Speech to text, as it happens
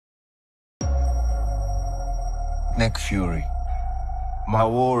Nick Fury. My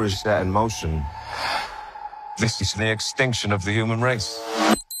war is set in motion. This is the extinction of the human race.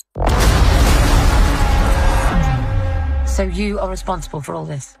 So you are responsible for all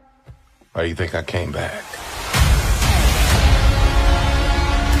this? Why do you think I came back?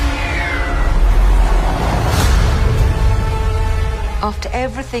 After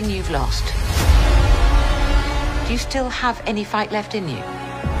everything you've lost, do you still have any fight left in you?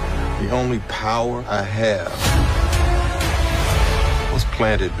 The only power I have was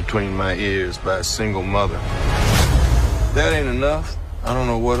planted between my ears by a single mother. If that ain't enough, I don't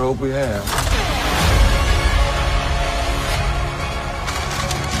know what hope we have.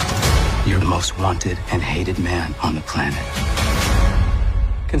 You're the most wanted and hated man on the planet.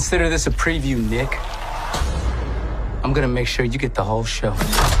 Consider this a preview, Nick. I'm gonna make sure you get the whole show.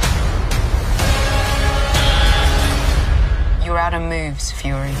 You're out of moves,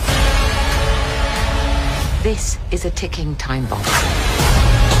 Fury. This is a ticking time bomb.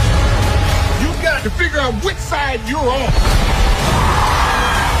 You've got to figure out which side you're on.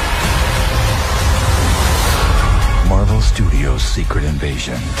 Marvel Studios' Secret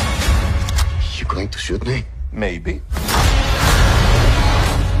Invasion. You going to shoot me? Maybe.